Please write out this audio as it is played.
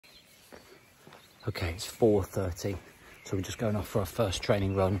Okay, it's 4:30, so we're just going off for our first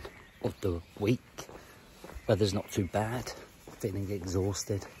training run of the week. Weather's not too bad, feeling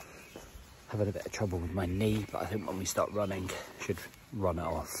exhausted, having a bit of trouble with my knee, but I think when we start running, should run it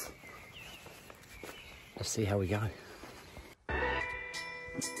off. Let's see how we go.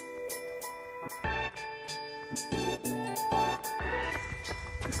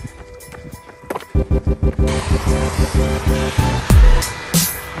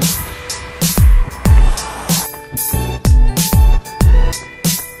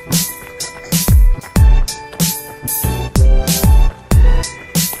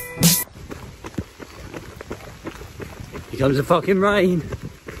 Here comes the fucking rain.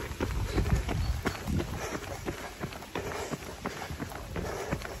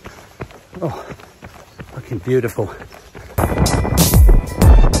 Oh, fucking beautiful. I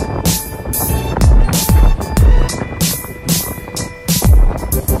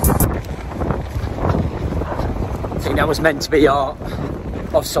think that was meant to be art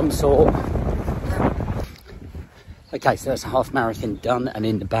of some sort. Okay, so that's a half marathon done and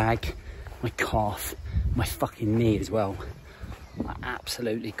in the bag. My calf, my fucking knee as well, are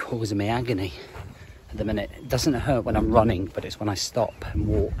absolutely causing me agony at the minute. It doesn't hurt when I'm running, but it's when I stop and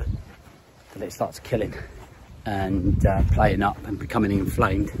walk that it starts killing and playing up and becoming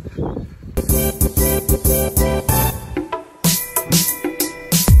inflamed.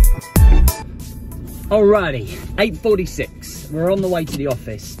 Alrighty, 8:46, we're on the way to the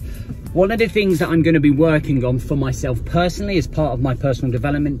office. One of the things that I'm going to be working on for myself personally as part of my personal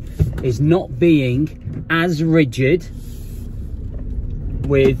development is not being as rigid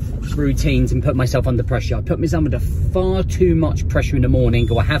with routines and put myself under pressure. I put myself under far too much pressure in the morning,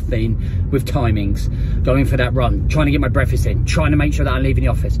 or I have been, with timings, going for that run, trying to get my breakfast in, trying to make sure that I leave in the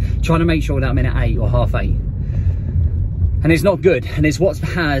office, trying to make sure that I'm in at 8 or half 8. And it's not good, and it's what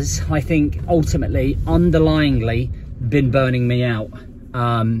has, I think, ultimately, underlyingly, been burning me out.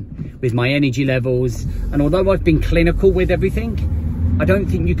 With my energy levels, and although I've been clinical with everything, I don't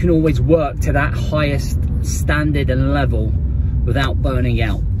think you can always work to that highest standard and level without burning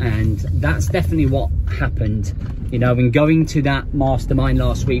out, and that's definitely what happened. You know, in going to that mastermind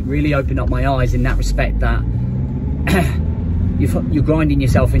last week really opened up my eyes in that respect, that you're grinding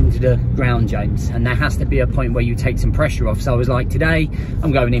yourself into the ground, James, and there has to be a point where you take some pressure off. So I was like, today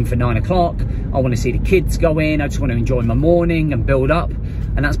I'm going in for 9 o'clock. I want to see the kids go in. I just want to enjoy my morning and build up,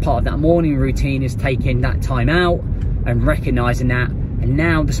 and that's part of that morning routine, is taking that time out and recognizing that. And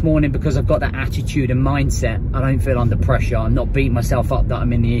now this morning, because I've got that attitude and mindset, I don't feel under pressure. I'm not beating myself up that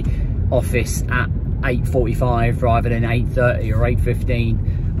I'm in the office at 8:45 rather than 8:30 or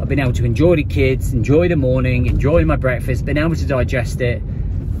 8:15. I've been able to enjoy the kids, enjoy the morning, enjoy my breakfast, been able to digest it,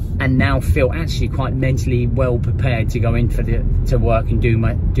 and now feel actually quite mentally well prepared to go in for to work and do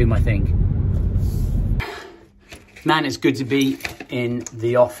my thing. Man, it's good to be in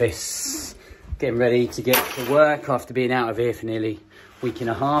the office, getting ready to get to work after being out of here for nearly a week and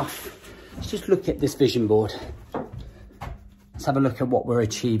a half. Let's just look at this vision board. Let's have a look at what we're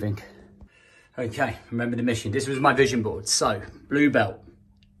achieving. Okay, remember the mission. This was my vision board. So, blue belt,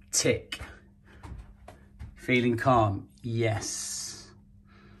 tick. Feeling calm, yes.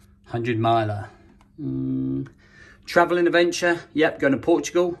 100 miler. Travel and adventure, yep, going to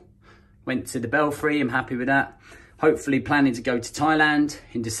Portugal. Went to the Belfry, I'm happy with that. Hopefully planning to go to Thailand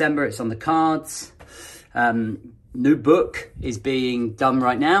in December, it's on the cards. New book is being done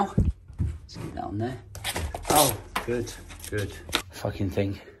right now. Let's get that on there. Oh, good, good. Fucking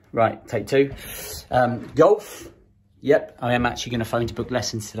thing. Right, take 2. Golf. Yep, I am actually going to phone to book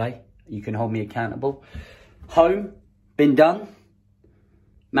lessons today. You can hold me accountable. Home, been done.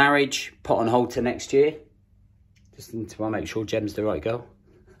 Marriage, put on hold to next year. Just need to make sure Gem's the right girl.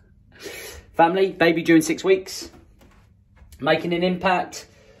 Family, baby due in 6 weeks. Making an impact.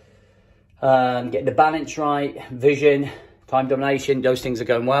 Getting the balance right. Vision, time domination, those things are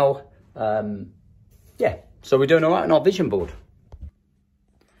going well. Yeah, so we're doing all right on our vision board.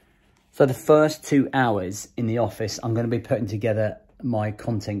 For the first 2 hours in the office, I'm going to be putting together my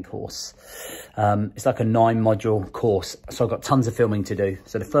content course. It's like a 9-module course, so I've got tons of filming to do.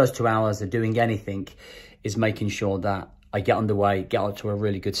 So the first 2 hours of doing anything is making sure that I get underway, get out to a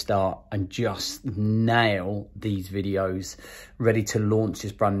really good start, and just nail these videos, ready to launch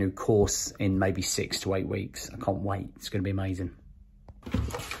this brand new course in maybe 6 to 8 weeks. I can't wait. It's going to be amazing.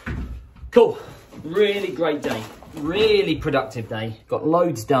 Cool. Really great day. Really productive day. Got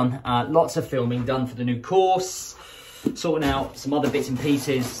loads done. Lots of filming done for the new course. Sorting out some other bits and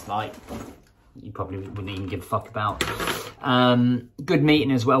pieces, like you probably wouldn't even give a fuck about. Good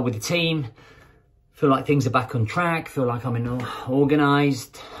meeting as well with the team. Feel like things are back on track. Feel like I'm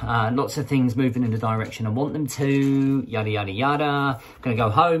organised. Lots of things moving in the direction I want them to. Yada, yada, yada. Gonna go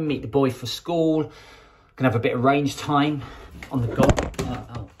home, meet the boy for school. Gonna have a bit of range time on the golf.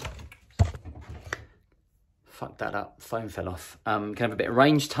 Fuck that up. Phone fell off. Gonna have a bit of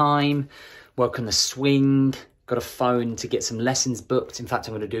range time. Work on the swing. Got a phone to get some lessons booked. In fact,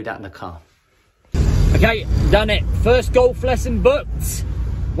 I'm gonna do that in the car. Okay, done it. First golf lesson booked.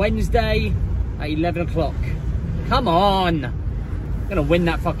 Wednesday at 11 o'clock. Come on. I'm gonna win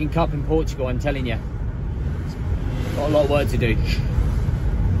that fucking cup in Portugal, I'm telling you. Got a lot of work to do.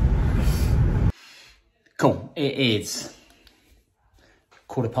 Cool, it is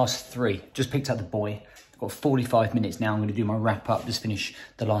 3:15. Just picked up the boy. Got 45 minutes now. I'm gonna do my wrap up, just finish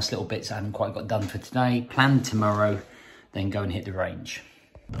the last little bits I haven't quite got done for today. Plan tomorrow, then go and hit the range.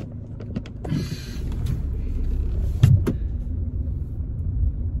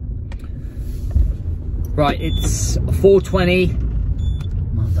 Right, it's 4:20.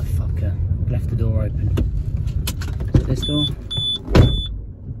 Motherfucker, I've left the door open. Is it this door?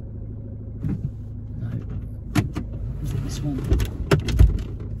 No. Is it this one?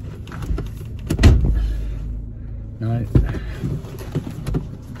 No.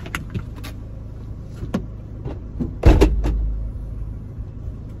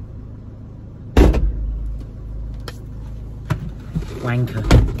 Wanker.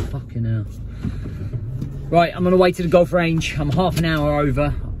 Fucking hell. Right, I'm on the way to the golf range. I'm half an hour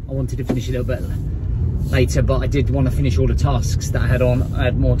over. I wanted to finish a little bit later, but I did want to finish all the tasks that I had on. I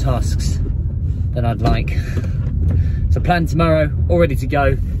had more tasks than I'd like. So plan tomorrow, all ready to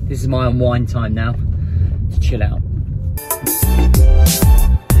go. This is my unwind time now, to chill out.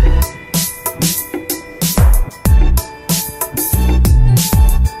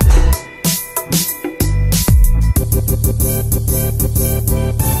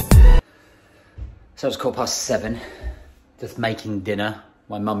 So it's 7:15, just making dinner.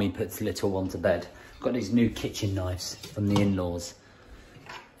 My mummy puts little one to bed. Got these new kitchen knives from the in-laws.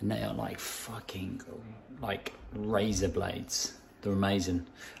 And they are like fucking, like razor blades. They're amazing.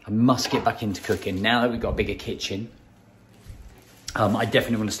 I must get back into cooking. Now that we've got a bigger kitchen, I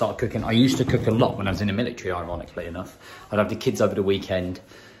definitely want to start cooking. I used to cook a lot when I was in the military, ironically enough. I'd have the kids over the weekend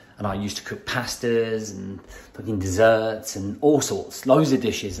and I used to cook pastas and fucking desserts and all sorts, loads of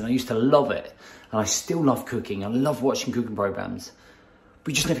dishes. And I used to love it. And I still love cooking. I love watching cooking programs.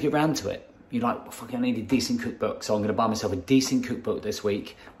 But you just never get around to it. You're like, well, fucking, I need a decent cookbook. So I'm going to buy myself a decent cookbook this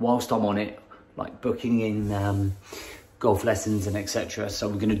week whilst I'm on it, like booking in golf lessons and etc. So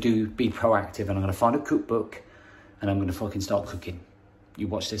I'm going to be proactive, and I'm going to find a cookbook and I'm going to fucking start cooking. You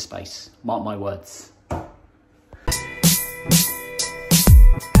watch this space. Mark my words.